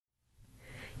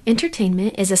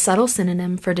Entertainment is a subtle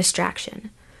synonym for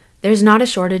distraction. There's not a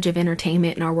shortage of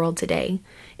entertainment in our world today.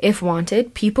 If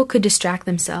wanted, people could distract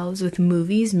themselves with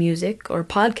movies, music, or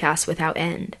podcasts without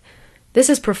end. This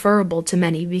is preferable to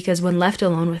many because when left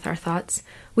alone with our thoughts,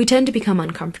 we tend to become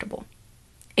uncomfortable.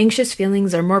 Anxious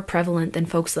feelings are more prevalent than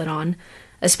folks let on,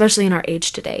 especially in our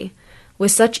age today.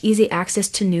 With such easy access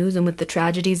to news and with the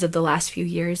tragedies of the last few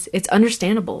years, it's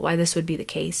understandable why this would be the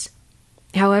case.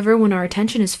 However, when our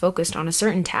attention is focused on a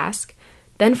certain task,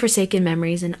 then forsaken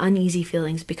memories and uneasy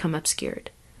feelings become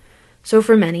obscured. So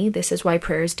for many, this is why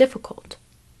prayer is difficult.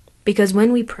 Because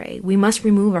when we pray, we must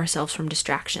remove ourselves from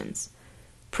distractions.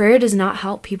 Prayer does not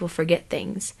help people forget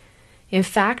things. In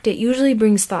fact, it usually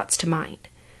brings thoughts to mind.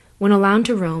 When allowed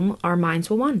to roam, our minds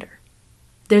will wander.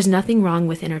 There's nothing wrong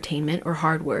with entertainment or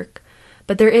hard work,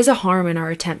 but there is a harm in our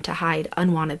attempt to hide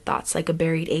unwanted thoughts like a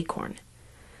buried acorn.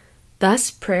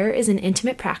 Thus, prayer is an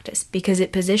intimate practice because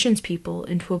it positions people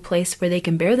into a place where they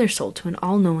can bare their soul to an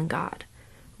all-knowing God,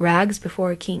 rags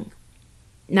before a king.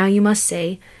 Now you must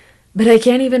say, but I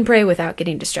can't even pray without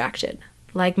getting distracted.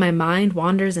 Like my mind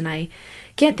wanders and I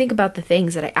can't think about the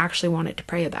things that I actually wanted to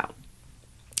pray about.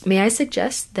 May I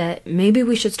suggest that maybe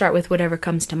we should start with whatever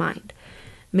comes to mind.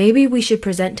 Maybe we should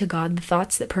present to God the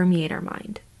thoughts that permeate our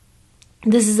mind.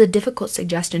 This is a difficult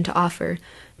suggestion to offer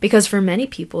because for many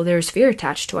people there is fear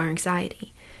attached to our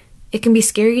anxiety. It can be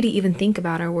scary to even think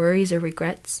about our worries or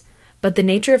regrets, but the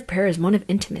nature of prayer is one of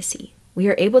intimacy. We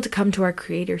are able to come to our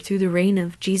Creator through the reign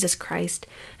of Jesus Christ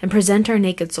and present our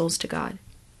naked souls to God.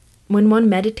 When one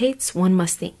meditates, one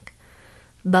must think.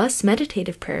 Thus,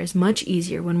 meditative prayer is much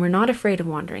easier when we're not afraid of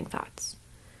wandering thoughts.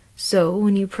 So,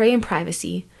 when you pray in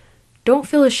privacy, don't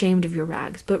feel ashamed of your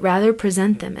rags, but rather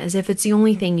present them as if it's the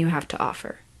only thing you have to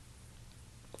offer.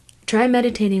 Try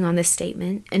meditating on this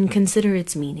statement and consider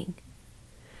its meaning.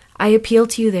 I appeal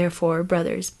to you, therefore,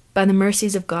 brothers, by the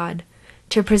mercies of God,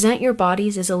 to present your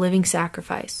bodies as a living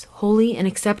sacrifice, holy and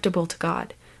acceptable to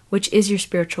God, which is your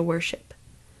spiritual worship.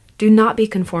 Do not be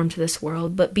conformed to this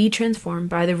world, but be transformed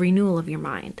by the renewal of your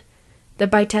mind,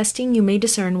 that by testing you may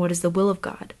discern what is the will of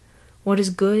God, what is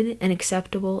good and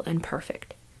acceptable and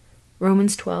perfect.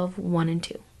 Romans 12:1 and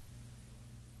 2.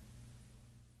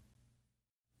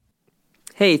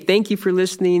 Hey, thank you for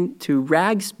listening to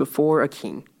Rags Before a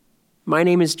King. My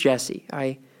name is Jesse.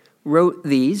 I wrote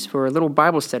these for a little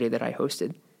Bible study that I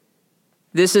hosted.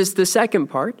 This is the second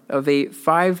part of a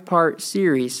 5-part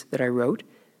series that I wrote,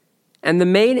 and the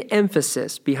main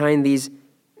emphasis behind these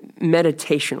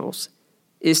meditationals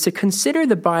is to consider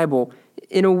the Bible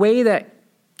in a way that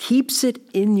keeps it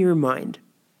in your mind.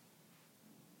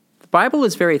 The Bible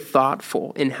is very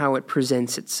thoughtful in how it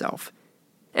presents itself,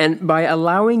 and by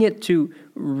allowing it to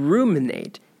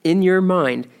ruminate in your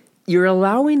mind, you're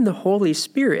allowing the Holy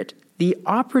Spirit the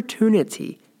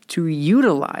opportunity to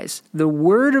utilize the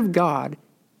Word of God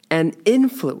and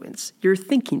influence your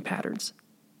thinking patterns.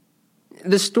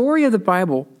 The story of the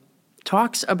Bible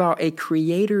talks about a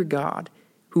creator God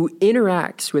who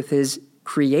interacts with his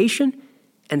creation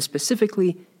and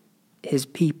specifically his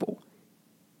people.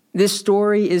 This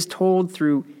story is told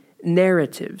through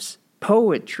narratives,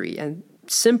 poetry, and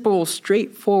simple,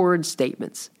 straightforward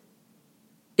statements.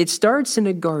 It starts in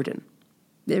a garden.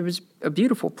 It was a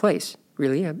beautiful place,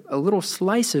 really, a little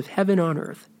slice of heaven on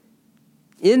earth.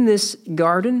 In this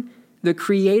garden, the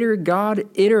Creator God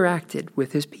interacted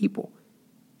with his people.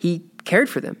 He cared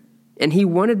for them, and he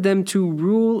wanted them to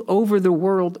rule over the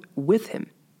world with him.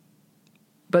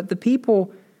 But the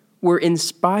people were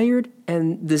inspired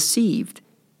and deceived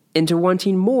into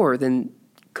wanting more than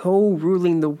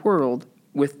co-ruling the world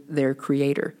with their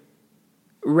Creator.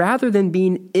 Rather than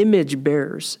being image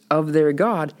bearers of their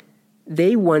God,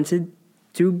 they wanted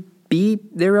to be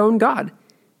their own God.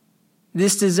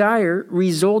 This desire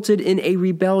resulted in a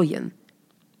rebellion,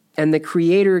 and the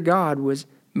Creator God was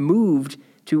moved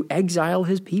to exile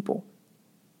his people.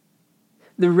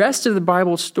 The rest of the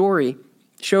Bible story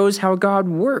shows how God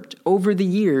worked over the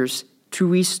years to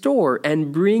restore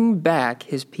and bring back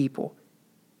his people.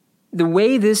 The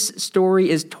way this story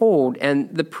is told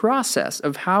and the process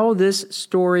of how this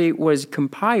story was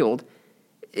compiled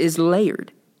is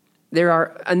layered. There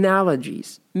are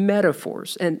analogies,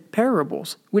 metaphors, and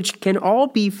parables, which can all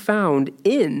be found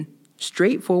in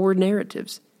straightforward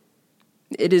narratives.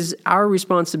 It is our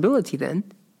responsibility, then,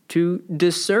 to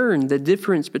discern the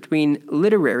difference between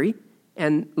literary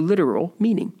and literal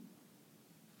meaning.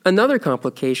 Another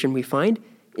complication we find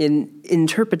in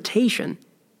interpretation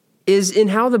is in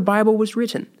how the Bible was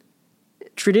written.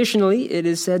 Traditionally, it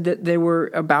is said that there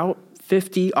were about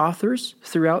 50 authors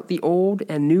throughout the Old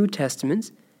and New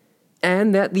Testaments,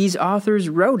 and that these authors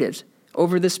wrote it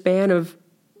over the span of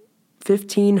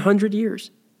 1,500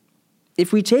 years.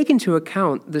 If we take into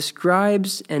account the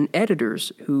scribes and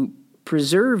editors who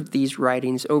preserved these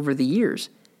writings over the years,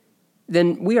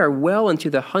 then we are well into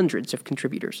the hundreds of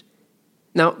contributors.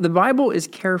 Now, the Bible is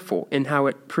careful in how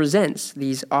it presents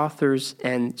these authors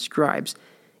and scribes.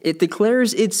 It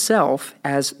declares itself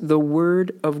as the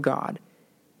Word of God,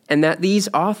 and that these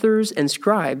authors and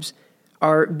scribes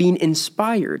are being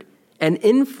inspired and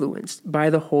influenced by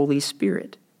the Holy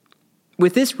Spirit.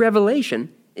 With this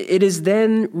revelation, it is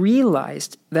then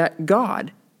realized that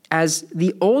God, as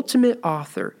the ultimate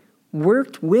author,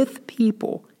 worked with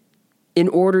people in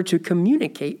order to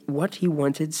communicate what he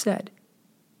wanted said.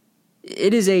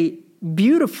 It is a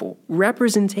beautiful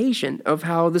representation of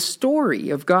how the story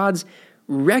of God's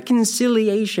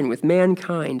reconciliation with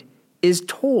mankind is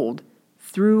told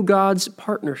through God's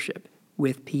partnership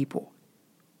with people.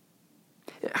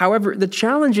 However, the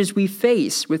challenges we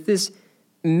face with this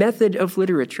method of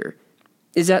literature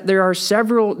is that there are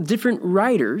several different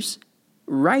writers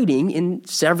writing in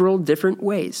several different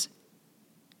ways.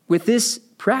 With this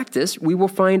practice, we will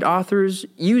find authors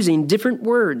using different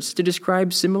words to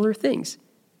describe similar things.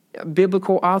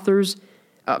 Biblical authors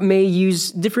may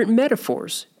use different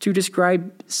metaphors to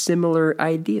describe similar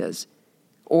ideas.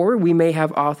 Or we may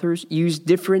have authors use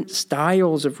different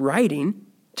styles of writing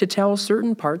to tell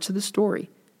certain parts of the story.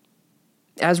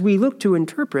 As we look to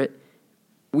interpret,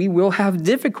 we will have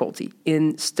difficulty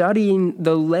in studying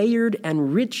the layered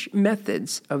and rich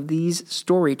methods of these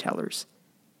storytellers.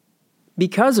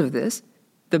 Because of this,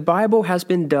 the Bible has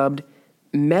been dubbed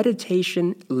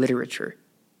meditation literature,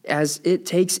 as it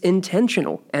takes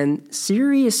intentional and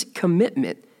serious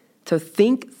commitment to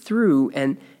think through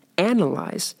and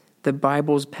analyze the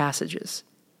Bible's passages.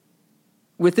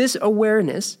 With this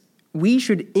awareness, we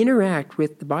should interact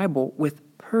with the Bible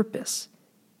with purpose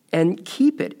and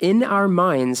keep it in our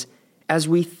minds as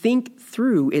we think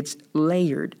through its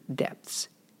layered depths.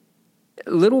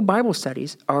 Little Bible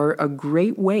studies are a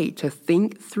great way to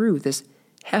think through this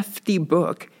hefty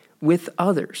book with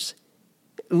others.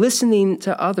 Listening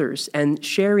to others and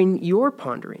sharing your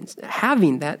ponderings,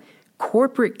 having that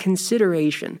corporate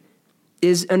consideration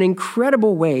is an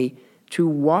incredible way to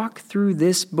walk through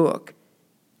this book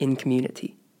in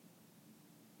community.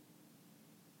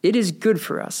 It is good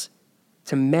for us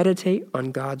to meditate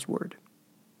on God's Word.